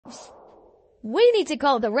We need to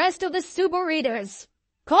call the rest of the Super Readers.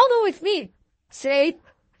 Call them with me. Say,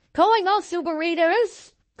 calling all Super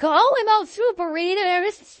Readers. Calling all Super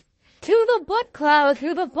Readers. To the book club,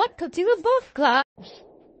 to the book club.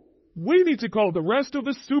 We need to call the rest of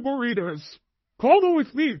the Super Readers. Call them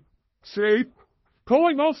with me. Say,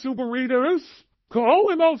 calling all Super Readers.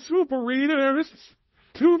 Calling all Super Readers.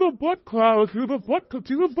 To the book club, to the book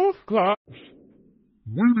club.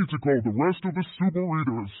 We need to call the rest of the Super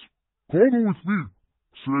Readers. Call them with me.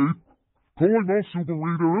 Say, calling all Super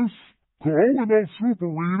Readers. Calling all Super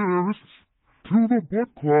Readers. To the book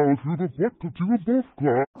club, to the book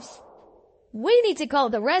club. We need to call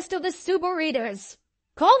the rest of the Super Readers.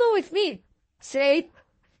 Call them with me. Say,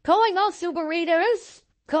 calling all Super Readers.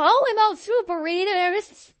 Calling all Super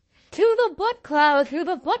Readers. To the book club, to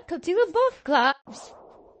the book club.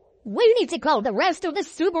 We need to call the rest of the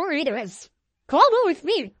Super Readers. Call them with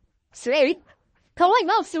me. Say, calling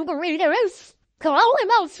all Super Readers. Calling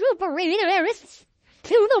all Super Readers.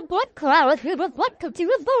 To the book club, to the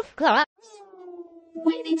book club.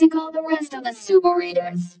 We need to call the rest of the Super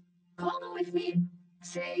Readers. Call them with me.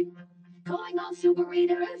 Say, calling all Super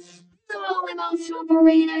Readers. Calling all Super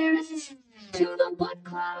Readers. To the book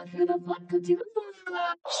club, to the book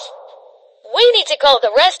club. We need to call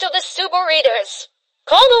the rest of the Super Readers.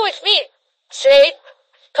 Call them with me. Say,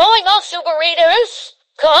 calling all Super Readers.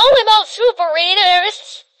 Calling all Super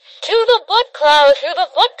Readers. To the book club, to the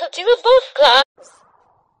book club.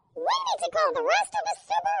 We need to call the rest of the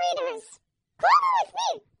Super Readers. Call them with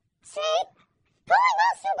me. Say, calling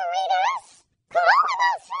all Super Readers. Calling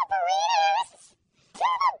all Super Readers. To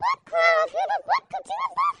the book club, to the book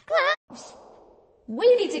club.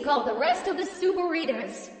 We need to call the rest of the Super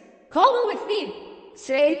Readers. Call them with me.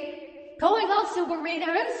 Say, calling all Super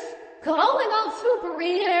Readers. Calling all Super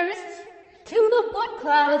Readers. To the book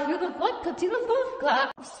club, to the book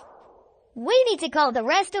club. We need to call the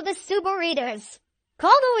rest of the Super Readers.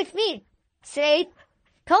 Call them with me. Say,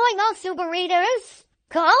 calling all Super Readers.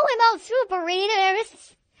 Calling all Super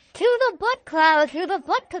Readers. To the book club, to the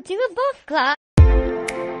book club.